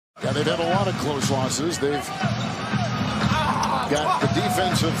Yeah, they've had a lot of close losses. They've got the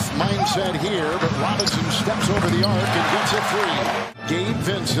defensive mindset here, but Robinson steps over the arc and gets it free. Gabe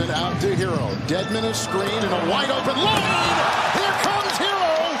Vincent out to Hero. Dedmon a screen and a wide open lane. Here comes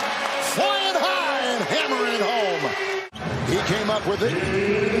Hero, flying high and hammering home. He came up with it.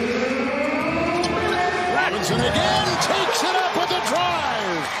 Robinson again takes it up with a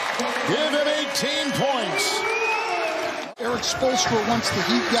drive. Give him 18 points. Erik Spoelstra wants the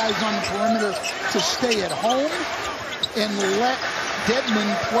Heat guys on the perimeter to stay at home and let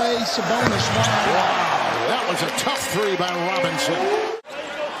Dedmon play Sabonis. Wow, that was a tough three by Robinson.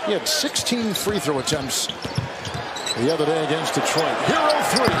 He had 16 free throw attempts the other day against Detroit. Hero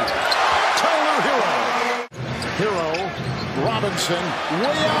three. Tyler Hero. Hero, Robinson,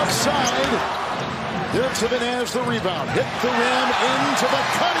 way outside. Dirksen has the rebound. Hit the rim into the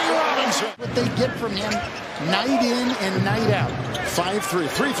cutting Robinson. What they get from him night in and night out. 5-3,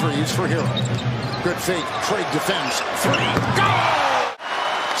 3 threes for Hero. Good fake. Craig defends. Three. Go!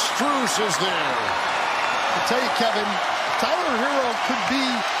 Strus is there. I'll tell you, Kevin, Tyler Hero could be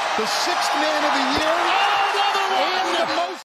the 6th man of the year. Oh, another one! And the most